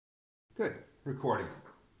Good. Recording.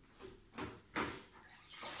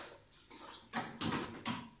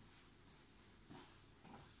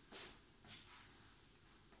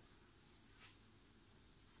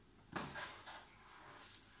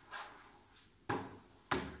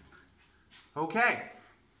 Okay.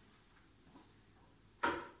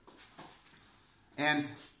 And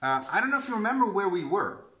I don't know if you remember where we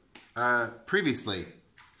were previously.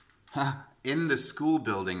 In the school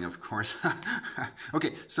building, of course.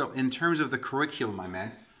 Okay, so in terms of the curriculum, I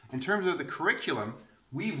meant. In terms of the curriculum,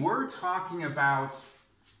 we were talking about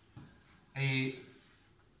a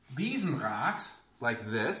Riesenrad like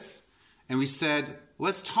this, and we said,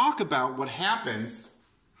 let's talk about what happens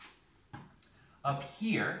up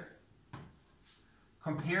here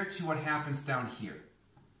compared to what happens down here.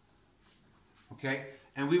 Okay?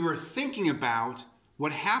 And we were thinking about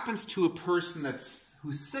what happens to a person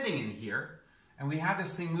who's sitting in here, and we had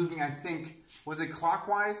this thing moving, I think, was it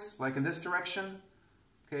clockwise, like in this direction?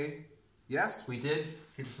 Okay, yes, we did.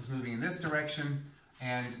 Okay, this was moving in this direction,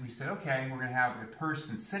 and we said, okay, we're going to have a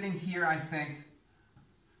person sitting here, I think,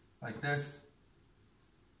 like this.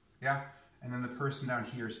 Yeah, and then the person down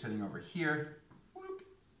here is sitting over here. Whoop,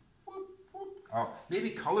 whoop, whoop. Oh, maybe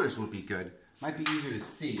colors would be good. Might be easier to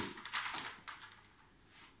see.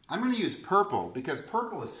 I'm going to use purple because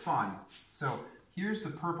purple is fun. So here's the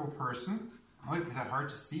purple person. Oh, is that hard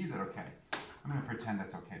to see? Is that okay? I'm going to pretend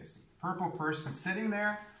that's okay to see. Purple person sitting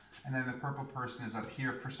there, and then the purple person is up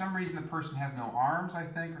here. For some reason, the person has no arms, I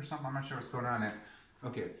think, or something. I'm not sure what's going on there.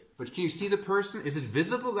 Okay, but can you see the person? Is it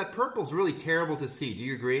visible? That purple's really terrible to see. Do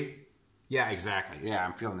you agree? Yeah, exactly. Yeah,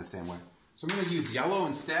 I'm feeling the same way. So I'm going to use yellow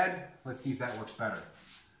instead. Let's see if that works better.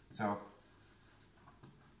 So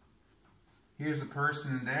here's the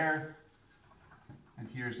person there, and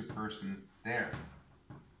here's the person there.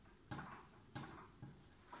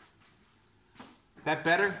 That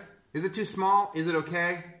better? Is it too small? Is it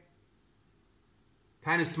okay?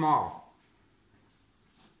 Kind of small.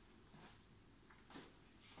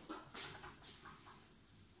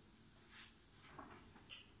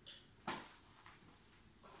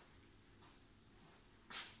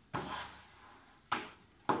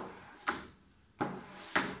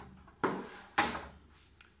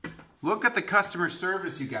 Look at the customer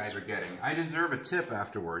service you guys are getting. I deserve a tip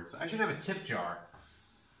afterwards. I should have a tip jar.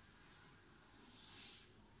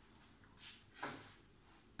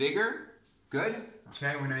 Bigger? Good.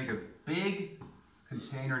 Okay, we're going to make a big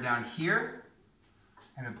container down here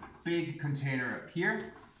and a big container up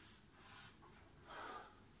here.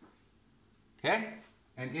 Okay,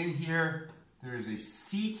 and in here there is a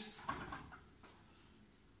seat.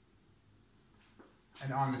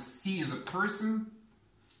 And on the seat is a person.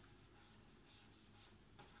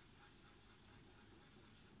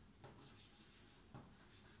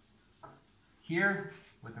 Here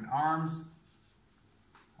with an arm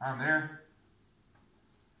there,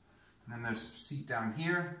 and then there's a seat down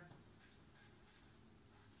here.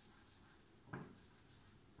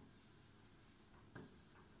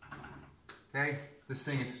 Okay, this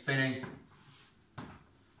thing is spinning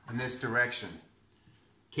in this direction.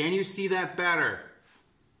 Can you see that better?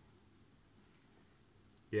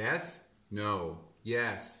 Yes? No.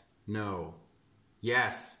 Yes. No.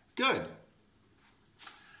 Yes. Good.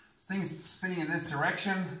 This thing is spinning in this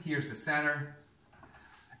direction. Here's the center.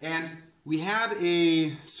 And we have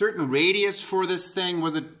a certain radius for this thing.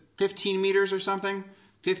 Was it 15 meters or something?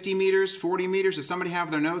 50 meters? 40 meters? Does somebody have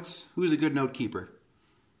their notes? Who's a good note keeper?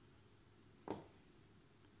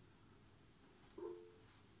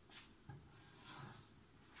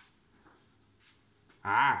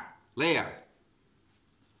 Ah, Leah.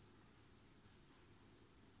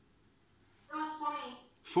 It was 40.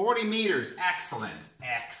 40 meters. Excellent.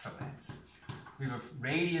 Excellent. We have a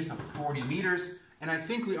radius of 40 meters. And I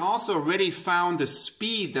think we also already found the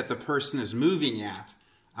speed that the person is moving at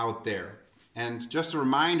out there. And just a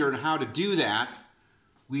reminder on how to do that,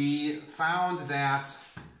 we found that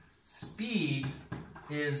speed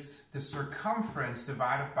is the circumference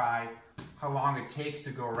divided by how long it takes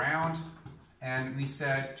to go around. And we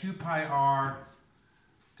said 2 pi r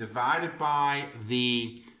divided by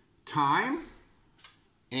the time.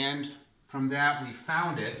 And from that we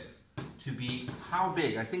found it to be how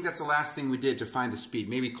big? I think that's the last thing we did to find the speed,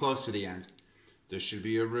 maybe close to the end. This should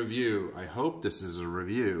be a review. I hope this is a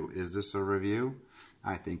review. Is this a review?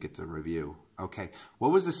 I think it's a review. Okay,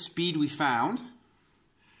 what was the speed we found?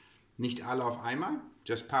 Nicht alle auf einmal?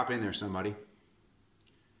 Just pop in there, somebody.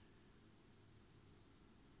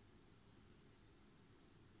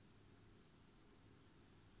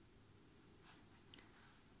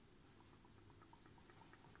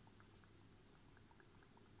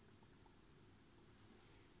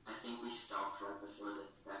 I think we stopped right before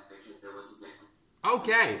that because there was a big...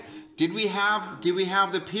 Okay. Did we have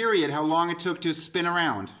the period, how long it took to spin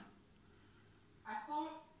around? I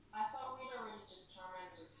thought we'd already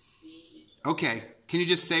determined the speed. Okay. Can you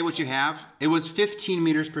just say what you have? It was 15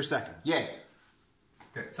 meters per second. Yay.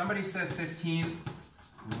 Good. Somebody says 15.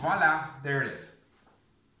 Voila. There it is.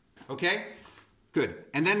 Okay? Good.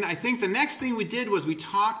 And then I think the next thing we did was we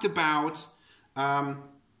talked about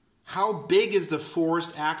how big is the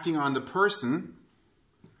force acting on the person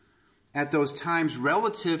at those times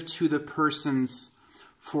relative to the person's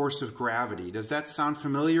force of gravity. Does that sound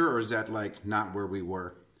familiar, or is that like not where we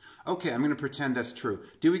were? Okay, I'm going to pretend that's true.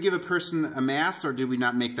 Did we give a person a mass, or did we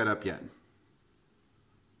not make that up yet?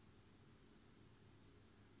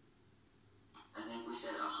 I think we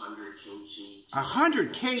said 100 kg.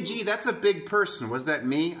 100 kg, that's a big person. Was that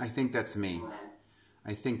me? I think that's me.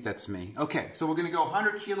 I think that's me. Okay, so we're going to go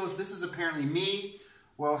 100 kilos. This is apparently me.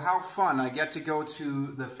 Well, how fun. I get to go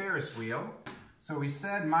to the Ferris wheel. So we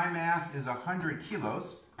said my mass is 100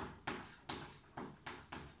 kilos.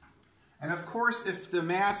 And of course, if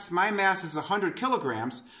my mass is 100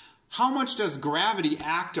 kilograms, how much does gravity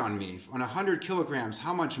act on me? On 100 kilograms,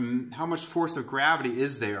 how much force of gravity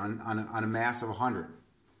is there on a mass of 100?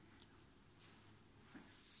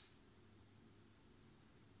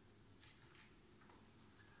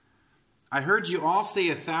 I heard you all say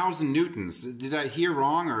 1,000 newtons. Did I hear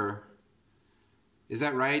wrong, or is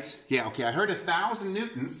that right? Yeah, okay, I heard 1,000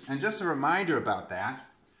 newtons, and just a reminder about that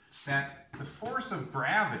the force of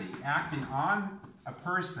gravity acting on a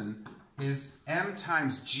person is m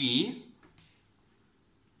times g,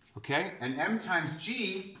 okay? And m times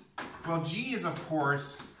g, well, g is, of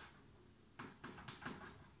course,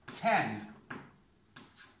 10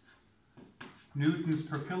 newtons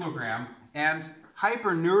per kilogram, and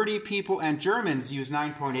hyper nerdy people and Germans use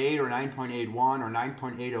 9.8 or 9.81 or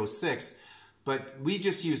 9.806, but we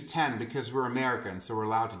just use 10 because we're American, so we're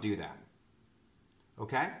allowed to do that.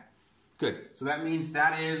 Okay? Good. So that means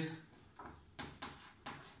that is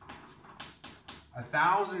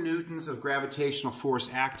 1,000 newtons of gravitational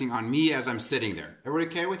force acting on me as I'm sitting there.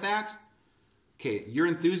 Everybody okay with that? Okay, your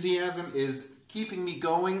enthusiasm is keeping me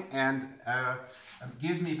going and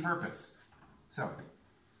gives me purpose. So,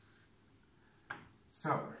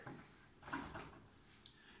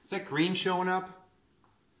 is that green showing up?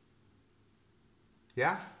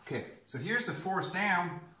 Yeah? Okay, so here's the force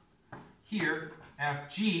down. Here,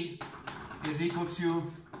 Fg is equal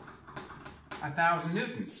to 1,000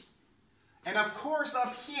 newtons. And of course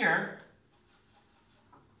up here,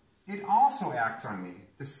 it also acts on me.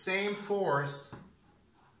 The same force,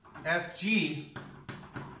 Fg,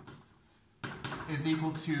 is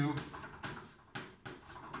equal to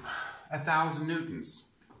 1,000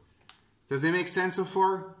 newtons. Does it make sense so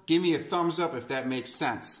far? Give me a thumbs up if that makes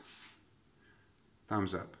sense.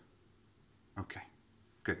 Thumbs up. Okay,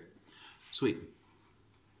 good. Sweet.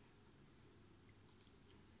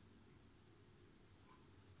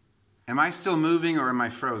 Am I still moving or am I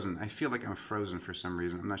frozen? I feel like I'm frozen for some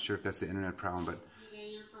reason. I'm not sure if that's the internet problem, but Yeah,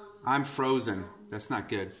 you're frozen. I'm frozen. That's not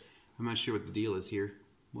good. I'm not sure what the deal is here.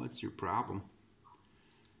 What's your problem?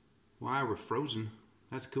 Why we're frozen?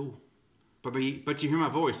 That's cool. But you hear my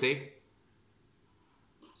voice, eh?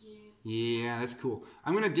 Yeah, that's cool.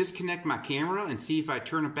 I'm going to disconnect my camera and see if I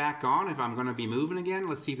turn it back on, if I'm going to be moving again.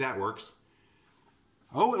 Let's see if that works.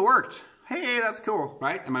 Oh, it worked. Hey, that's cool,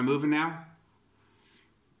 right? Am I moving now?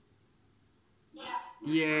 Yeah.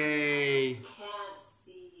 Yay. I just can't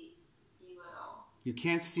see you at all. You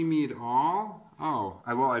can't see me at all? Oh,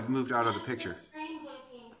 well, I've moved out of the picture. It's screen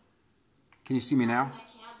hitting. Can you see me now? I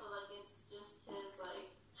can't, but like it's just his like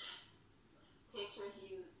picture.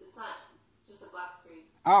 It's not. It's just a black screen.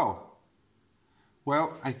 Oh.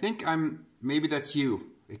 Well, I think maybe that's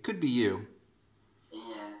you. It could be you. Yeah.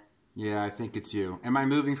 Yeah, I think it's you. Am I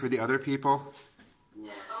moving for the other people?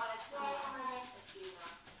 Yeah. Oh, I see. I see you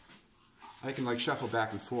now. I can like shuffle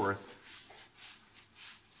back and forth.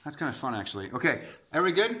 That's kind of fun, actually. Okay,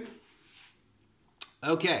 everybody good?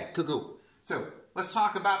 Okay, cool. So let's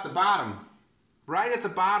talk about the bottom. Right at the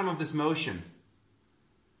bottom of this motion.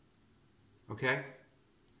 Okay?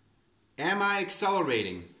 Am I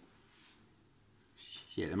accelerating?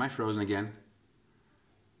 Shit, am I frozen again?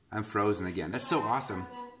 I'm frozen again. That's so awesome.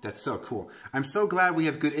 That's so cool. I'm so glad we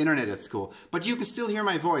have good internet at school. But you can still hear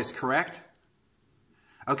my voice, correct?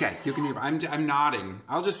 Okay, you can hear. I'm nodding.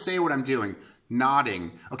 I'll just say what I'm doing.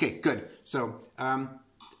 Nodding. Okay, good. So,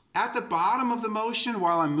 at the bottom of the motion,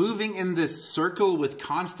 while I'm moving in this circle with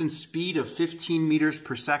constant speed of 15 meters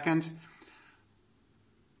per second,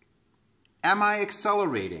 am I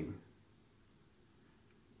accelerating?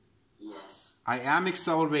 Yes. I am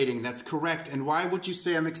accelerating. That's correct. And why would you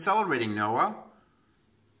say I'm accelerating, Noah?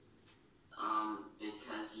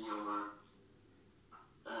 Because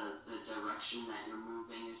the direction that you're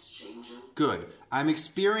moving is changing. Good. I'm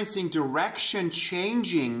experiencing direction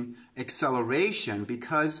changing acceleration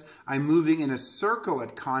because I'm moving in a circle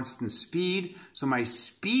at constant speed. So my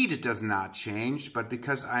speed does not change, but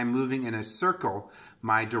because I'm moving in a circle,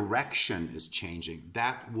 my direction is changing.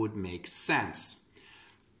 That would make sense.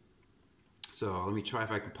 So let me try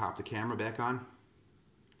if I can pop the camera back on.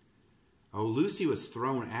 Oh, Lucy was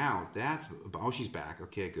thrown out. Oh, she's back.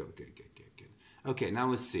 Okay, good. Okay, now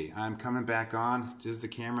let's see. I'm coming back on. Does the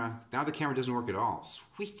camera... Now the camera doesn't work at all.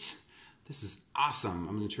 Sweet. This is awesome.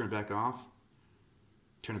 I'm going to turn it back off.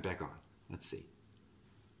 Turn it back on. Let's see.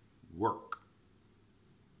 Work.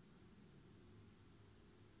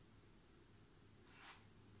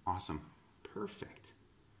 Awesome. Perfect.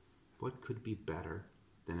 What could be better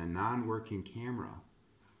than a non-working camera?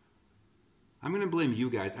 I'm going to blame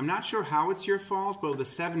you guys. I'm not sure how it's your fault, but with the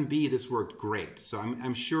 7B, this worked great. So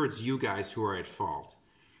I'm sure it's you guys who are at fault.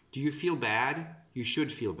 Do you feel bad? You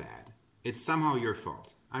should feel bad. It's somehow your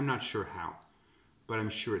fault. I'm not sure how, but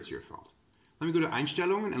I'm sure it's your fault. Let me go to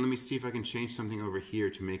Einstellungen and let me see if I can change something over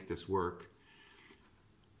here to make this work.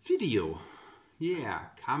 Video. Yeah,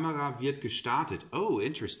 Kamera wird gestartet. Oh,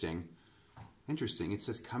 interesting. Interesting. It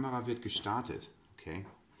says Kamera wird gestartet. Okay.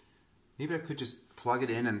 Maybe I could just plug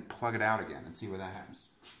it in and plug it out again and see what that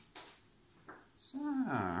happens. So,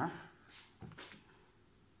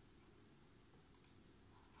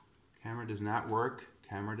 camera does not work.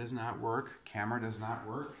 Camera does not work. Camera does not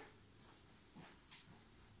work.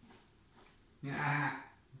 Yeah,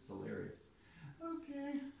 that's hilarious.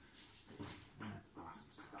 Okay. That's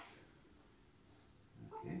awesome stuff.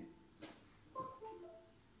 Okay.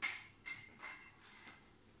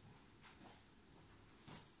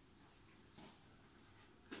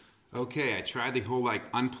 Okay, I tried the whole like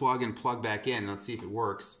unplug and plug back in. Let's see if it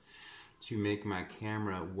works to make my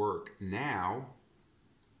camera work now.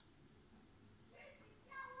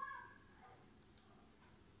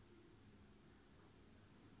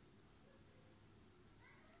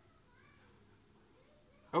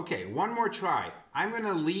 Okay, one more try. I'm going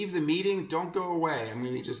to leave the meeting. Don't go away. I'm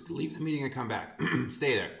going to just leave the meeting and come back.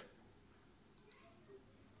 Stay there.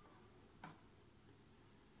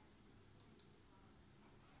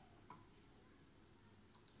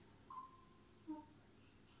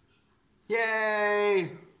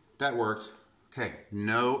 Yay! That worked. Okay,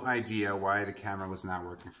 no idea why the camera was not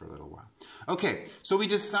working for a little while. Okay, so we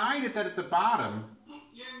decided that at the bottom...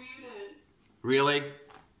 You're muted. Really?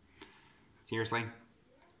 Seriously?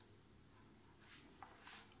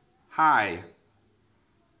 Hi.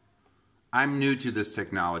 I'm new to this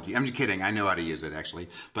technology. I'm just kidding. I know how to use it, actually.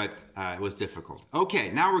 But it was difficult.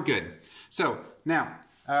 Okay, now we're good. So, now,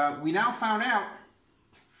 we now found out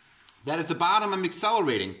that at the bottom I'm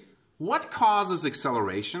accelerating. What causes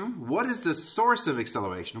acceleration? What is the source of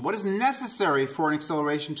acceleration? What is necessary for an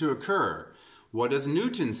acceleration to occur? What does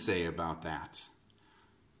Newton say about that?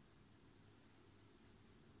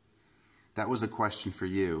 That was a question for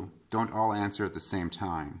you. Don't all answer at the same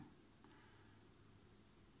time.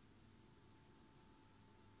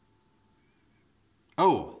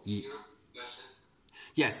 Oh,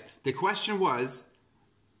 yes. The question was,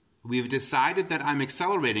 we've decided that I'm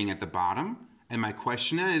accelerating at the bottom. And my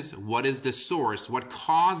question is, what is the source? What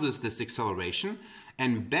causes this acceleration?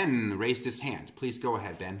 And Ben raised his hand. Please go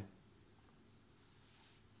ahead, Ben.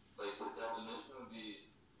 Like the definition would be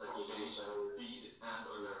like speed and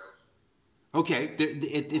or direction. Okay,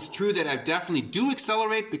 it's true that I definitely do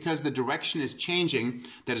accelerate because the direction is changing.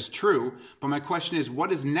 That is true. But my question is,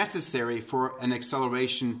 what is necessary for an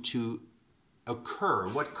acceleration to occur?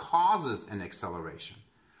 What causes an acceleration?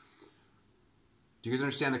 Do you guys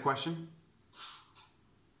understand the question?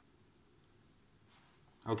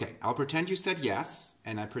 Okay, I'll pretend you said yes,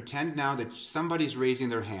 and I pretend now that somebody's raising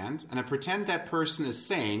their hand, and I pretend that person is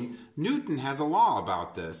saying, Newton has a law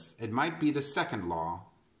about this. It might be the second law.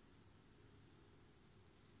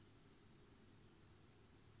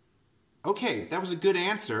 Okay, that was a good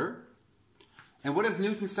answer. And what does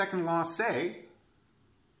Newton's second law say?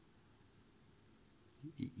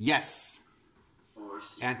 Yes.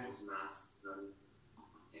 Force And equals mass times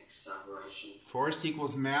acceleration. Force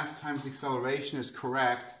equals mass times acceleration is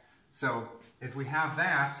correct. So if we have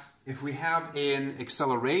that, if we have an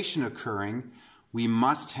acceleration occurring, we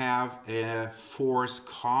must have a force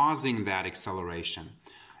causing that acceleration.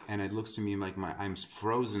 And it looks to me like I'm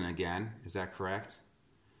frozen again. Is that correct?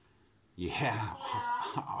 Yeah.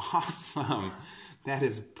 Awesome. That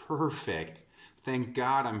is perfect. Thank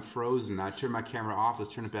God I'm frozen. I turned my camera off.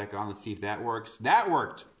 Let's turn it back on. Let's see if that works. That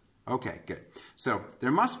worked. Okay, good. So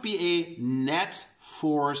there must be a net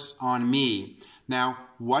force on me. Now,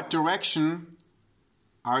 what direction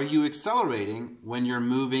are you accelerating when you're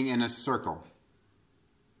moving in a circle?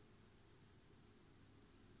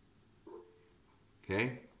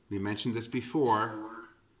 Okay, we mentioned this before.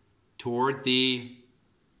 Toward the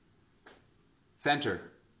center.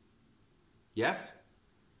 Yes?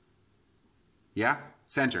 Yeah?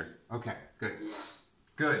 Center. Okay, good.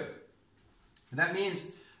 Good. And that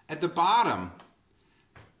means at the bottom,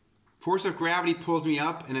 force of gravity pulls me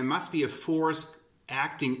up, and it must be a force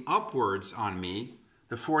acting upwards on me.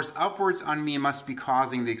 The force upwards on me must be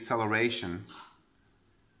causing the acceleration.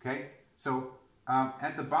 Okay? So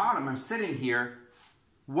at the bottom, I'm sitting here.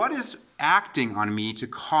 What is acting on me to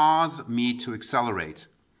cause me to accelerate?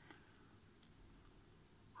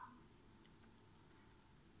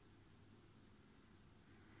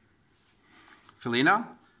 Felina,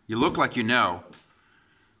 you look like you know.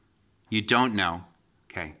 You don't know.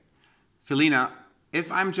 Okay. Felina,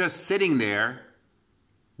 if I'm just sitting there,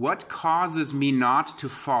 what causes me not to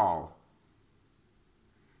fall?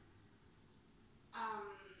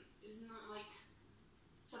 Isn't it like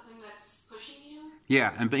something that's pushing you?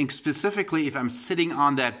 Yeah, and being specifically, if I'm sitting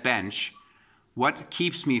on that bench, what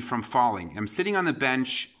keeps me from falling? I'm sitting on the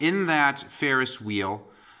bench in that Ferris wheel,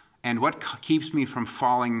 and what keeps me from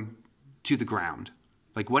falling to the ground?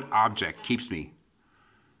 Like, what object keeps me?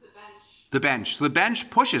 The bench. The bench. So the bench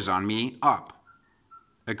pushes on me up.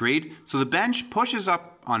 Agreed? So the bench pushes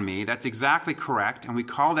up on me. That's exactly correct. And we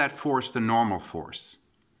call that force the normal force.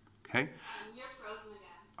 Okay? You're frozen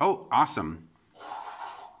again. Oh, awesome.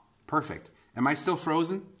 Perfect. Am I still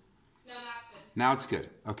frozen? No, that's good. Now it's good.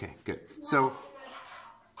 Okay, good. So,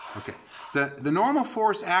 okay. The normal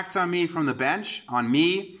force acts on me from the bench. On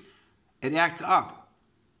me, it acts up.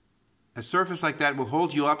 A surface like that will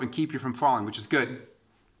hold you up and keep you from falling, which is good.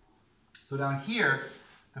 So down here,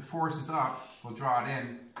 the force is up. We'll draw it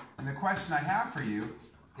in. And the question I have for you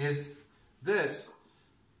is this.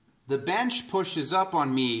 The bench pushes up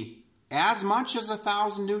on me as much as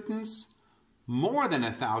 1,000 newtons, more than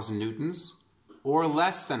 1,000 newtons, or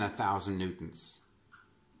less than 1,000 newtons.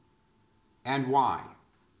 And why?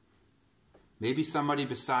 Maybe somebody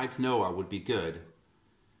besides Noah would be good.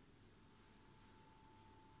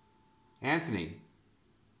 Anthony.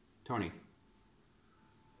 Tony.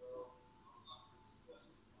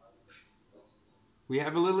 We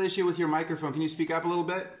have a little issue with your microphone. Can you speak up a little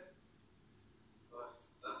bit?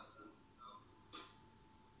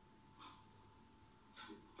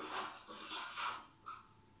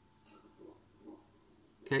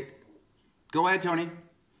 Okay. Go ahead, Tony.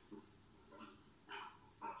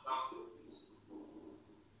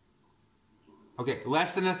 Okay,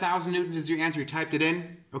 less than 1,000 newtons is your answer. You typed it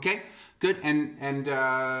in. Okay, good. And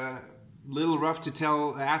little rough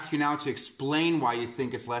to ask you now to explain why you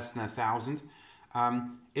think it's less than 1,000.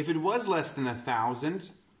 If it was less than 1,000,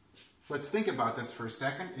 let's think about this for a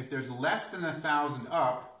second. If there's less than 1,000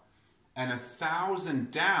 up and 1,000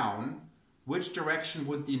 down, which direction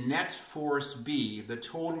would the net force be? The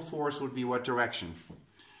total force would be what direction?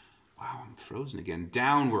 Wow, I'm frozen again.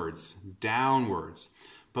 Downwards, downwards.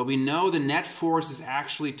 But we know the net force is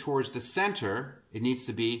actually towards the center. It needs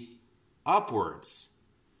to be upwards.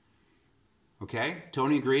 Okay,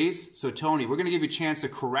 Tony agrees. So Tony, we're going to give you a chance to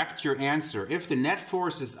correct your answer. If the net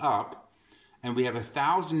force is up and we have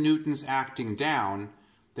 1,000 newtons acting down,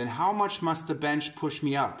 then how much must the bench push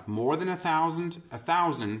me up? More than 1,000,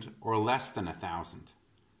 1,000, or less than 1,000?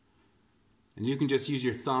 And you can just use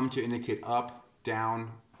your thumb to indicate up,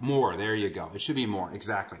 down, more. There you go. It should be more,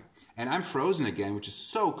 exactly. And I'm frozen again, which is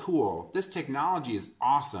so cool. This technology is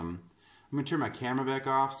awesome. I'm going to turn my camera back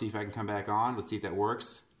off, see if I can come back on. Let's see if that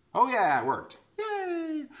works. Oh yeah, it worked.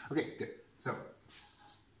 Yay! Okay, good. So,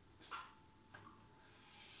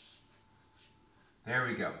 there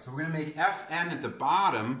we go. So we're going to make Fn at the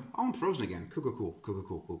bottom. Oh, I'm frozen again. Cool, cool, cool, cool,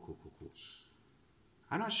 cool, cool, cool, cool, cool.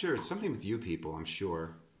 I'm not sure. It's something with you people, I'm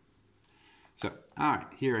sure. So, all right,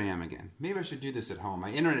 here I am again. Maybe I should do this at home.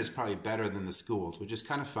 My internet is probably better than the schools, which is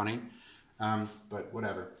kind of funny, but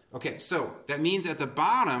whatever. Okay, so that means at the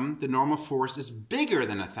bottom, the normal force is bigger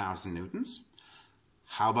than 1,000 newtons.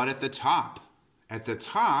 How about at the top? At the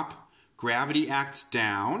top, gravity acts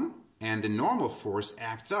down and the normal force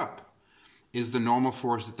acts up. Is the normal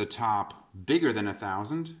force at the top bigger than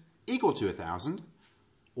 1,000, equal to 1,000,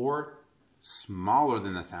 or smaller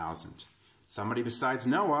than 1,000? Somebody besides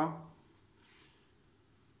Noah.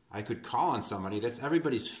 I could call on somebody. That's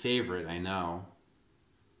everybody's favorite, I know.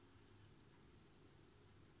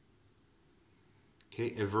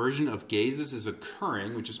 Okay, aversion of gazes is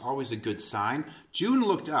occurring, which is always a good sign. June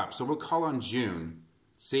looked up, so we'll call on June.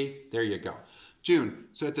 See, there you go. June,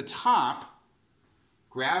 so at the top,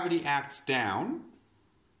 gravity acts down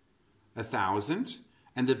 1,000,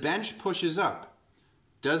 and the bench pushes up.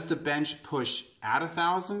 Does the bench push at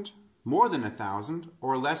 1,000, more than 1,000,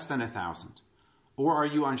 or less than 1,000? Or are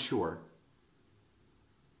you unsure?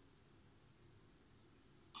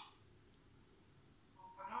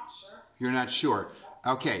 I'm not sure. You're not sure.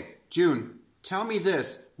 Okay, June, tell me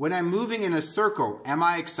this. When I'm moving in a circle, am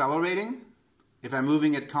I accelerating? If I'm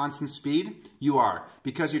moving at constant speed? You are,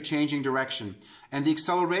 because you're changing direction. And the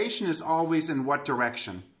acceleration is always in what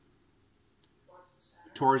direction?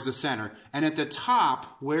 Towards the center. And at the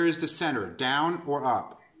top, where is the center? Down or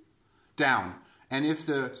up? Down. And if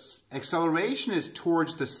the acceleration is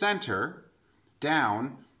towards the center,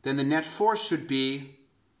 down, then the net force should be...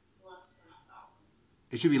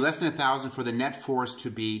 It should be less than 1,000 for the net force to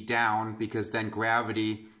be down, because then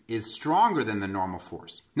gravity is stronger than the normal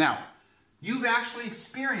force. Now, you've actually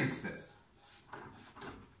experienced this.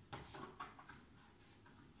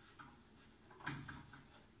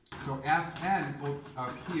 So Fn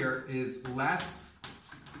up here is less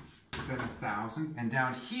than 1,000, and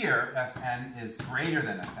down here Fn is greater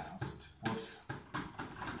than 1,000. Whoops.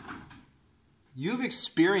 You've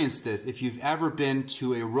experienced this if you've ever been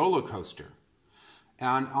to a roller coaster.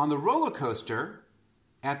 And on the roller coaster,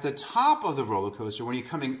 at the top of the roller coaster, when you're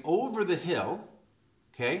coming over the hill,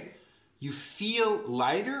 okay, you feel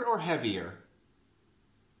lighter or heavier?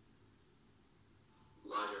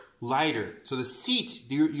 Lighter. Lighter. So the seat,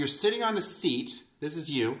 you're sitting on the seat, this is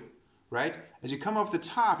you, right? As you come off the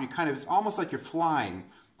top, it's almost like you're flying.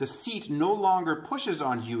 The seat no longer pushes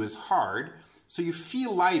on you as hard, so you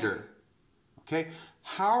feel lighter, okay?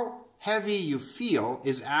 How heavy you feel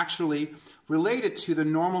is actually related to the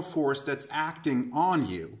normal force that's acting on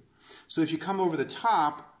you. So if you come over the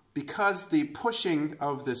top, because the pushing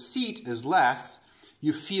of the seat is less,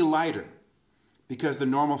 you feel lighter because the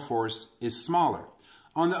normal force is smaller.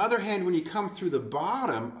 On the other hand, when you come through the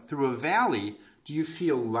bottom, through a valley, do you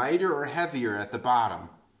feel lighter or heavier at the bottom?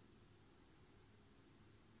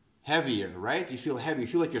 Heavier, right? You feel heavy. You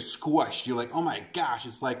feel like you're squished. You're like, oh my gosh,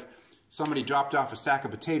 it's like somebody dropped off a sack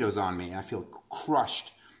of potatoes on me. I feel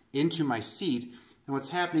crushed into my seat. And what's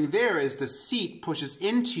happening there is the seat pushes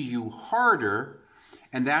into you harder,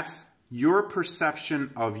 and that's your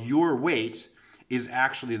perception of your weight is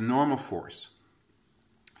actually the normal force.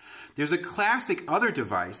 There's a classic other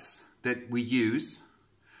device that we use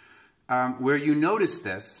where you notice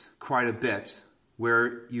this quite a bit,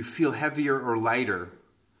 where you feel heavier or lighter,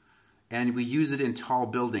 and we use it in tall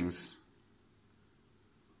buildings.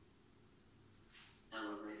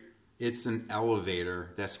 It's an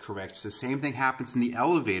elevator, that's correct. So the same thing happens in the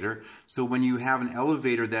elevator. So when you have an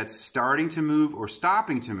elevator that's starting to move or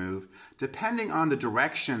stopping to move, depending on the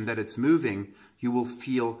direction that it's moving, you will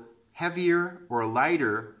feel heavier or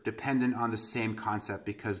lighter dependent on the same concept,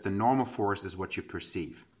 because the normal force is what you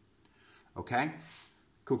perceive. Okay?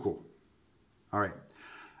 Cool, cool. All right.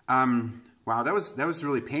 Wow, that was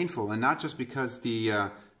really painful, and not just because the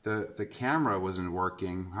camera wasn't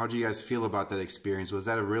working. How did you guys feel about that experience? Was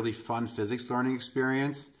that a really fun physics learning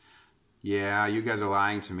experience? Yeah, you guys are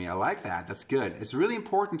lying to me. I like that. That's good. It's really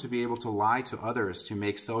important to be able to lie to others to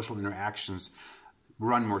make social interactions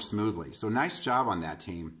run more smoothly. So nice job on that,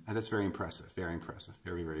 team. That's very impressive. Very impressive.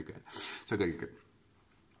 Very, very good. So good, good.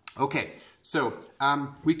 Okay, so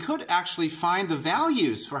we could actually find the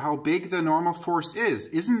values for how big the normal force is.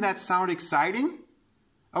 Isn't that sound exciting?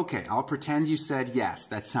 Okay, I'll pretend you said yes.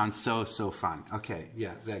 That sounds so fun. Okay,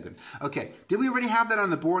 yeah, very good. Okay, did we already have that on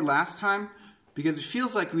the board last time? Because it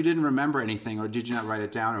feels like we didn't remember anything, or did you not write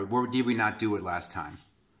it down, or did we not do it last time?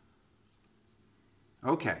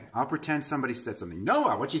 Okay, I'll pretend somebody said something.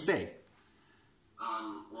 Noah, what'd you say?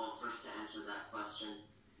 Well, first to answer that question,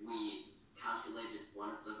 we calculated one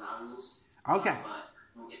of the values. Okay. But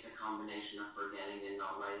it's a combination of forgetting and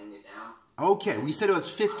not writing it down. Okay, we said it was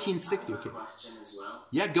 1560. Okay. Question as well.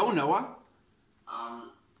 Yeah, go, Noah.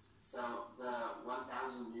 So the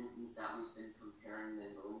 1,000 newtons that we've been comparing the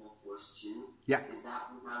normal force to, yeah, is that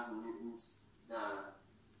 1,000 newtons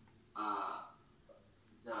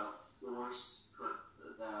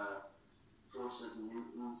the force of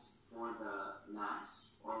newtons for the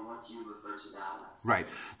mass, or what do you refer to that as? Right.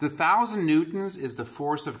 The 1,000 newtons is the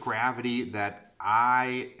force of gravity that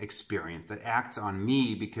I experience, that acts on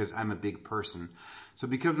me because I'm a big person. So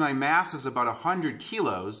because my mass is about 100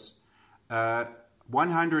 kilos,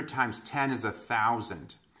 100 times 10 is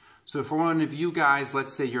 1,000. So for one of you guys,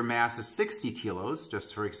 let's say your mass is 60 kilos,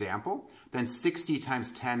 just for example, then 60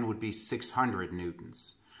 times 10 would be 600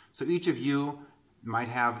 newtons. So each of you might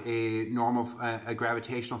have a normal a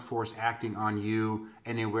gravitational force acting on you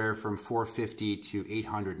anywhere from 450 to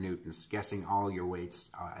 800 newtons, guessing all your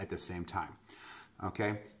weights at the same time.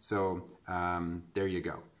 Okay, so there you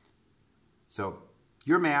go. So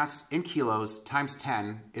your mass in kilos times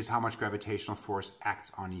 10 is how much gravitational force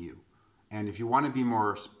acts on you. And if you want to be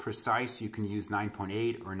more precise, you can use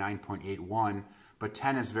 9.8 or 9.81, but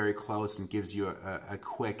 10 is very close and gives you a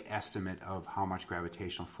quick estimate of how much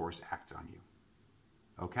gravitational force acts on you.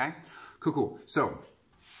 Okay? Cool, cool. So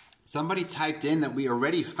somebody typed in that we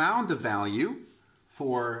already found the value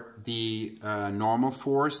for the normal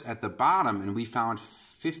force at the bottom, and we found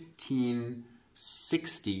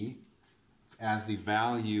 1560 as the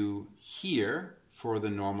value here for the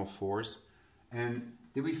normal force. And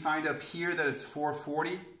did we find up here that it's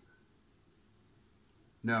 440?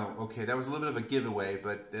 No. Okay, that was a little bit of a giveaway,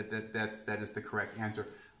 but that is the correct answer.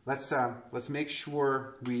 Let's make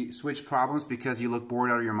sure we switch problems because you look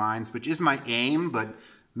bored out of your minds, which is my aim, but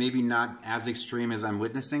maybe not as extreme as I'm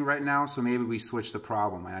witnessing right now. So maybe we switch the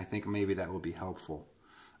problem, and I think maybe that will be helpful.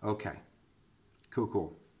 Okay. Cool,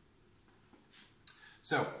 cool.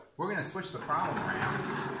 So we're going to switch the problem around.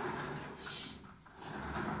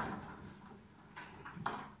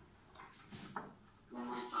 When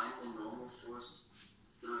we find the normal force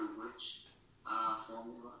through which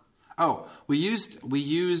formula? Oh, we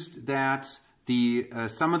used that the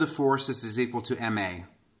sum of the forces is equal to ma.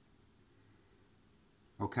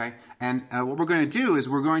 Okay, and what we're going to do is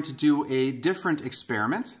we're going to do a different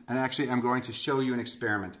experiment, and actually I'm going to show you an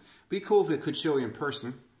experiment. It'd be cool if it could show you in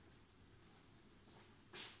person.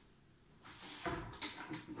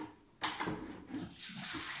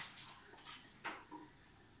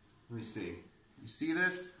 Let me see. You see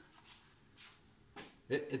this?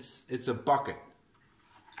 It's a bucket.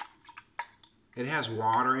 It has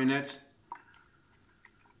water in it.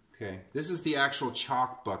 Okay, this is the actual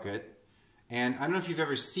chalk bucket. And I don't know if you've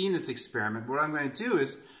ever seen this experiment, but what I'm going to do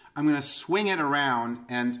is I'm going to swing it around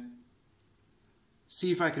and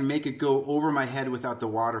see if I can make it go over my head without the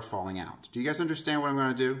water falling out. Do you guys understand what I'm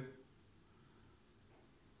going to do?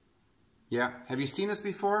 Yeah? Have you seen this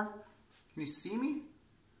before? Can you see me?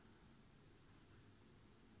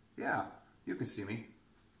 Yeah, you can see me.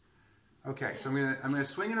 Okay, so I'm gonna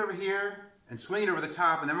swing it over here and swing it over the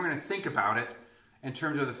top, and then we're going to think about it in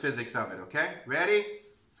terms of the physics of it, okay? Ready,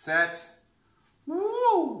 set,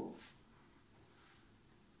 woo!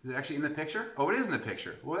 Is it actually in the picture? Oh, it is in the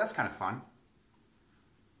picture. Well, that's kind of fun.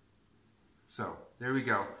 So, there we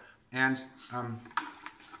go. And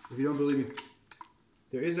if you don't believe me,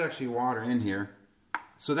 there is actually water in here.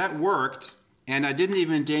 So that worked, and I didn't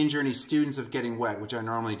even endanger any students of getting wet, which I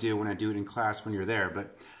normally do when I do it in class when you're there,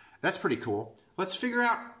 but that's pretty cool. Let's figure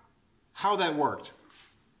out how that worked.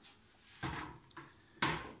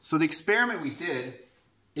 So the experiment we did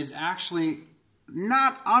is actually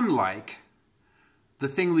not unlike the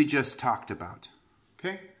thing we just talked about.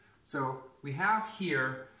 Okay? So we have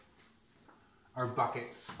here our bucket.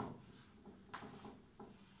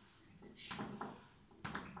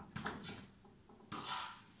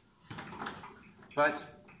 But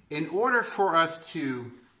in order for us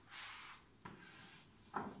to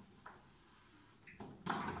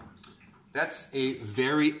that's a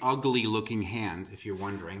very ugly looking hand, if you're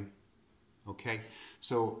wondering. Okay,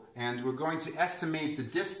 so, and we're going to estimate the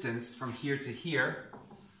distance from here to here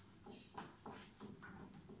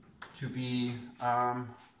to be about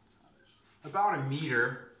a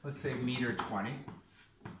meter, let's say 1.20 meters.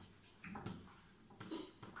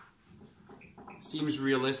 Seems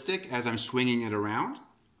realistic as I'm swinging it around.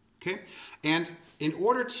 Okay, and in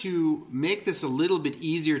order to make this a little bit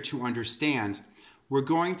easier to understand, we're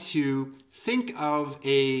going to think of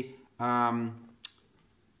a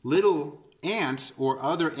little ant or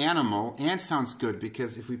other animal. Ant sounds good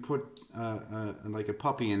because if we put like a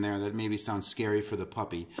puppy in there, that maybe sounds scary for the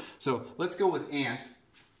puppy. So let's go with ant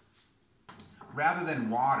rather than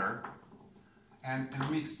water. And let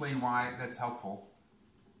me explain why that's helpful.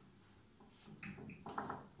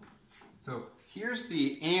 So here's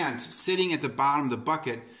the ant sitting at the bottom of the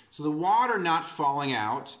bucket. So the water not falling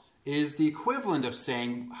out is the equivalent of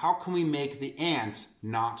saying, how can we make the ant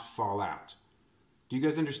not fall out? Do you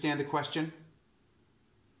guys understand the question?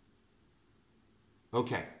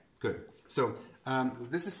 Okay, good. So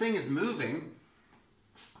this thing is moving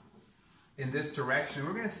in this direction.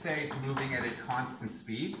 We're going to say it's moving at a constant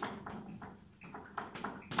speed.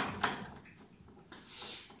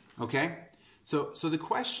 Okay, so the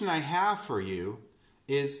question I have for you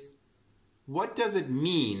is, what does it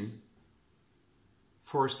mean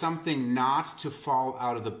for something not to fall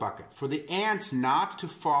out of the bucket? For the ant not to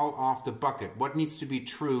fall off the bucket, what needs to be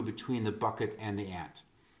true between the bucket and the ant?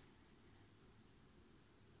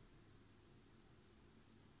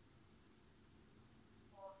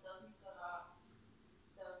 Well, doesn't the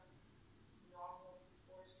normal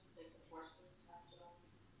force, like the forces have to,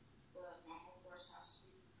 the normal force has to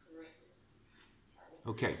be corrected.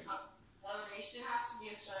 Okay. Elevation has to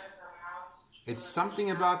be a certain amount. It's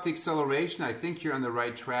something about the acceleration. I think you're on the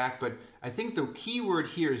right track, but I think the key word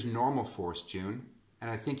here is normal force, June, and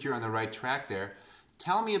I think you're on the right track there.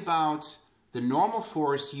 Tell me about the normal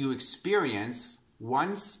force you experience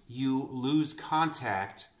once you lose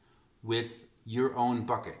contact with your own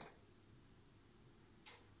bucket.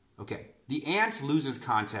 Okay, the ant loses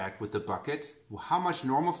contact with the bucket. How much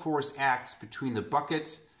normal force acts between the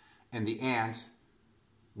bucket and the ant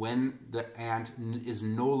when the ant is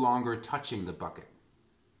no longer touching the bucket?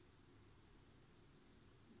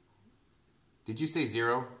 Did you say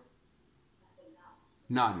 0?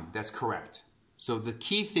 None. That's correct. So the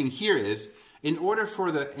key thing here is, in order for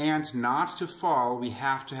the ant not to fall, we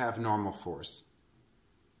have to have normal force.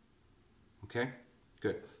 Okay?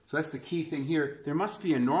 Good. So that's the key thing here. There must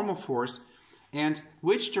be a normal force. And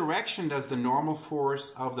which direction does the normal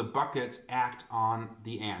force of the bucket act on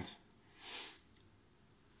the ant?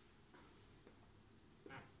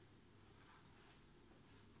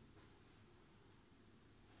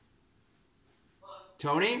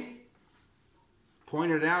 Tony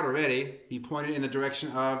pointed it out already. He pointed in the direction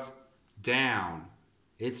of down.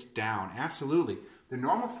 It's down. Absolutely. The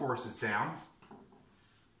normal force is down.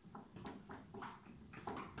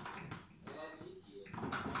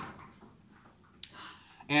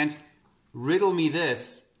 And riddle me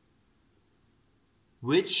this.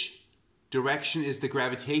 Which direction is the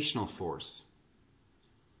gravitational force?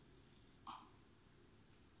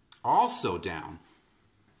 Also down.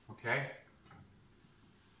 Okay?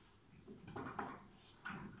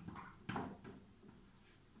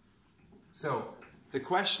 So, the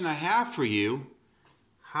question I have for you,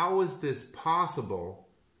 how is this possible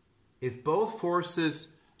if both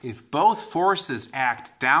forces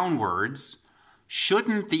act downwards?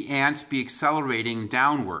 Shouldn't the ant be accelerating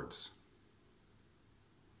downwards?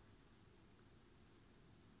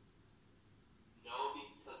 No,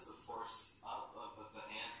 because the force up of the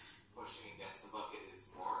ant pushing against the bucket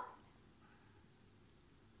is more.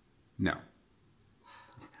 No.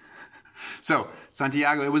 So,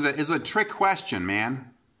 Santiago, it was a trick question,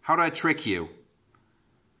 man. How do I trick you?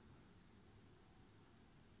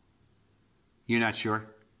 You're not sure?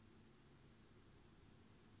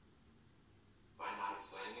 By not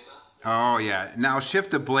explaining enough? Oh, yeah. Now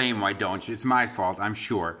shift the blame, why don't you? It's my fault, I'm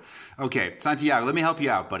sure. Okay, Santiago, let me help you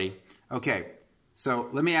out, buddy. Okay, so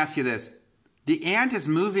let me ask you this. The ant is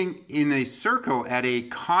moving in a circle at a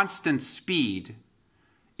constant speed.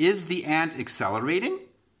 Is the ant accelerating?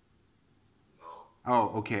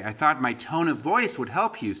 Oh, okay. I thought my tone of voice would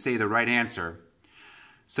help you say the right answer.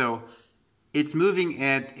 So, it's moving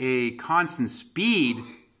at a constant speed,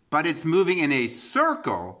 but it's moving in a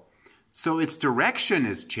circle, so its direction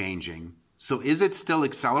is changing. So, is it still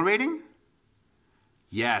accelerating?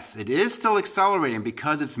 Yes, it is still accelerating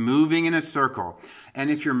because it's moving in a circle.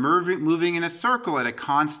 And if you're moving in a circle at a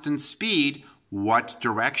constant speed, what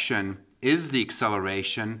direction is the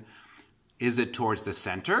acceleration? Is it towards the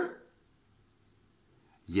center?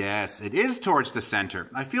 Yes, it is towards the center.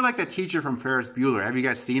 I feel like that teacher from Ferris Bueller. Have you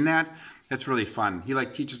guys seen that? That's really fun. He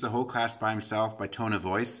like teaches the whole class by himself by tone of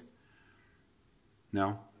voice.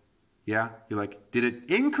 No? Yeah? You're like, did it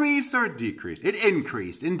increase or decrease? It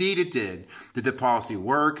increased. Indeed it did. Did the policy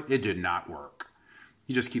work? It did not work.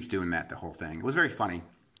 He just keeps doing that the whole thing. It was very funny.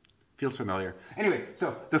 Feels familiar. Anyway,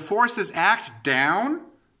 so the forces act down.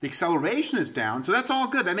 The acceleration is down. So that's all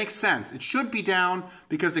good. That makes sense. It should be down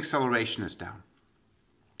because the acceleration is down.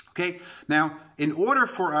 Okay, now, in order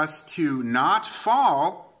for us to not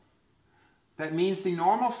fall, that means the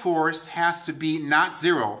normal force has to be not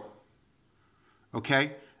 0.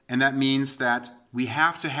 Okay, and that means that we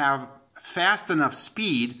have to have fast enough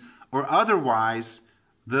speed or otherwise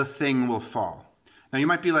the thing will fall. Now, you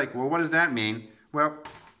might be like, well, what does that mean? Well,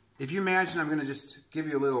 if you imagine, I'm going to just give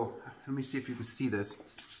you a little, let me see if you can see this.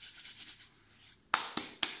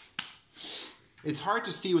 It's hard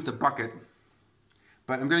to see with the bucket.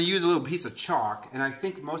 But I'm going to use a little piece of chalk, and I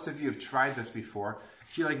think most of you have tried this before.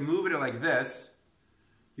 If you like move it like this,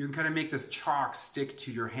 you can kind of make this chalk stick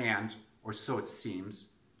to your hand, or so it seems.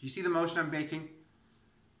 Do you see the motion I'm making?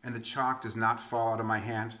 And the chalk does not fall out of my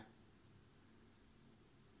hand.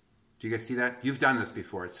 Do you guys see that? You've done this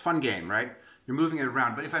before. It's a fun game, right? you're moving it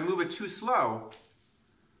around. But if I move it too slow,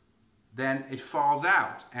 then it falls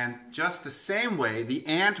out. And just the same way, the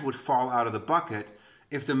ant would fall out of the bucket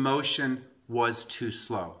if the motion was too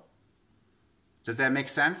slow. Does that make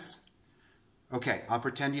sense? Okay, I'll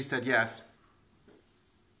pretend you said yes.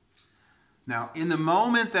 Now, in the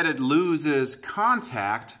moment that it loses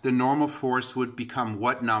contact, the normal force would become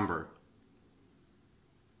what number?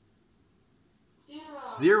 0.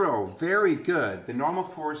 0. Very good. The normal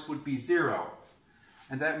force would be 0.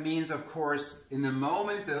 And that means, of course, in the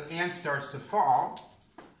moment the ant starts to fall,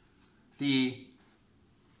 the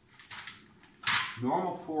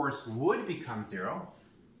normal force would become 0.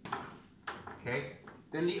 Okay?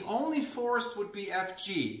 Then the only force would be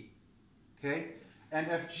Fg. Okay? And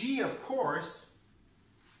Fg, of course,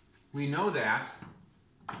 we know that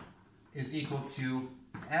is equal to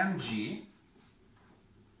mg.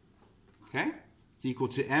 Okay? It's equal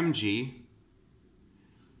to mg.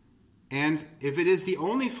 And if it is the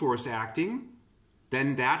only force acting,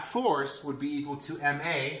 then that force would be equal to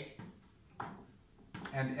ma.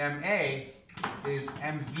 And ma is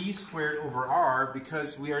mv squared over r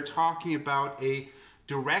because we are talking about a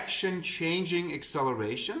direction changing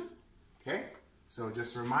acceleration. Okay? So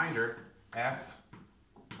just a reminder, F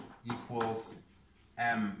equals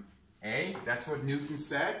ma. That's what Newton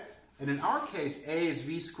said. And in our case, a is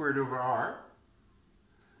v squared over r.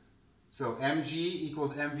 So mg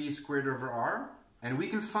equals mv squared over r. And we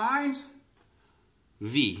can find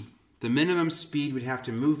v, the minimum speed we'd have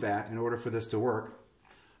to move at in order for this to work.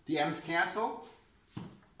 The m's cancel.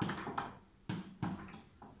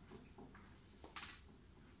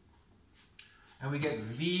 And we get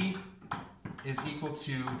v is equal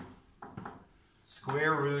to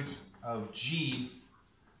square root of g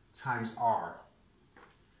times r.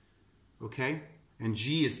 Okay? And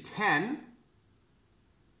g is 10.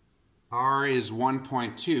 R is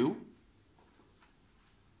 1.2.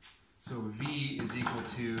 So v is equal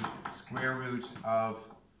to square root of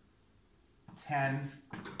 10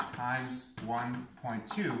 times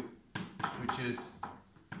 1.2, which is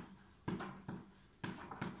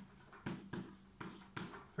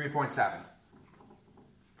 3.7. I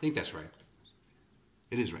think that's right.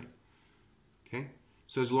 It is right. Okay?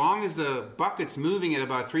 So as long as the bucket's moving at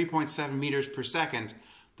about 3.7 meters per second,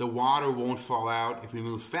 the water won't fall out. If we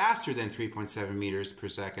move faster than 3.7 meters per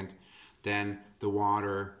second, then the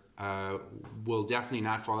water will definitely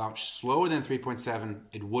not fall out. Slower than 3.7,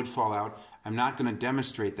 it would fall out. I'm not going to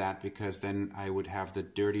demonstrate that because then I would have the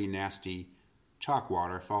dirty, nasty chalk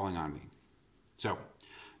water falling on me. So,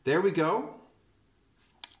 there we go.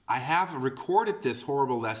 I have recorded this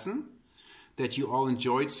horrible lesson that you all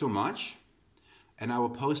enjoyed so much, and I will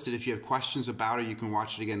post it. If you have questions about it, you can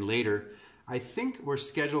watch it again later. I think we're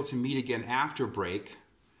scheduled to meet again after break,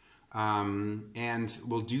 and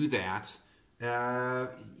we'll do that. I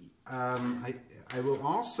will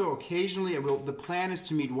also occasionally, the plan is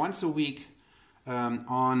to meet once a week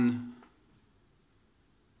on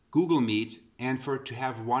Google Meet and to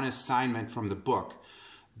have one assignment from the book.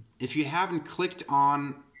 If you haven't clicked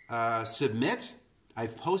on submit,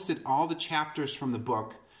 I've posted all the chapters from the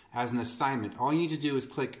book as an assignment. All you need to do is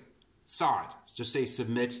click saw it. Just say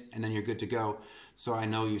submit and then you're good to go. So I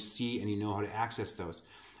know you see and you know how to access those.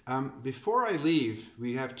 Before I leave,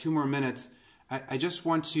 we have 2 more minutes. I just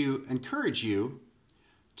want to encourage you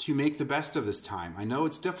to make the best of this time. I know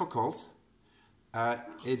it's difficult.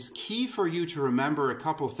 It's key for you to remember a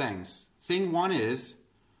couple things. Thing one is,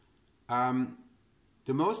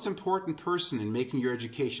 the most important person in making your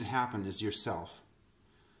education happen is yourself.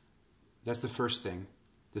 That's the first thing.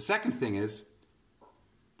 The second thing is,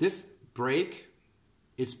 this break,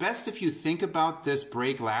 it's best if you think about this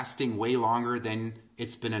break lasting way longer than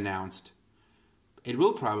it's been announced. It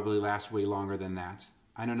will probably last way longer than that.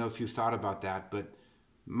 I don't know if you've thought about that, but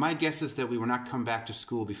my guess is that we will not come back to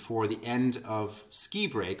school before the end of ski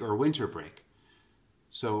break or winter break.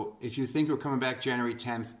 So if you think we're coming back January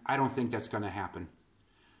 10th, I don't think that's going to happen.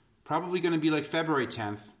 Probably going to be like February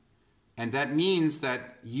 10th, and that means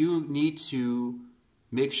that you need to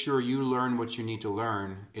make sure you learn what you need to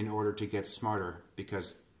learn in order to get smarter,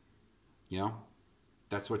 because, you know,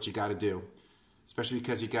 that's what you got to do. Especially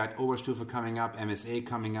because you got Oberstufe coming up, MSA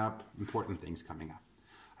coming up, important things coming up.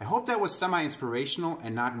 I hope that was semi-inspirational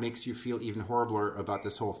and not makes you feel even horribler about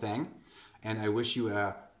this whole thing. And I wish you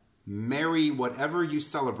a merry whatever you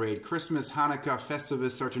celebrate, Christmas, Hanukkah,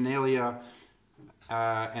 Festivus, Saturnalia,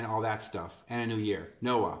 and all that stuff, and a new year.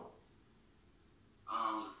 Noah.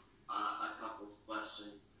 A couple of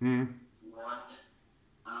questions. Hmm. One,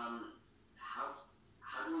 how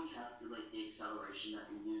do we calculate the acceleration that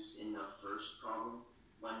we use in the first problem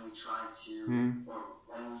when we try to, or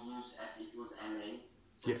when we use F equals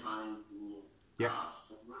to Yeah. find the Yeah.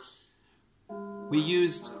 force. We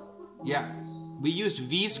used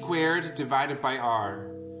v squared divided by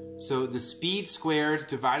r. So the speed squared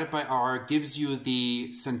divided by r gives you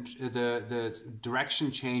the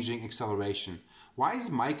direction changing acceleration. Why is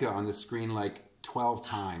Micah on the screen like 12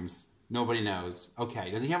 times? Nobody knows.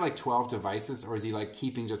 Okay, does he have like 12 devices, or is he like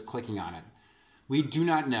keeping just clicking on it? We do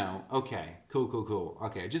not know. Okay, cool.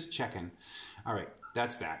 Okay, just checking. All right,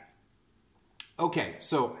 that's that. Okay,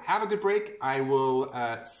 so have a good break. I will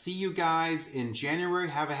see you guys in January.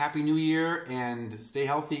 Have a happy new year and stay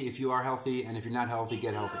healthy if you are healthy, and if you're not healthy,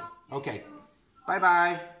 get healthy. Okay,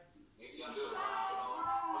 bye-bye.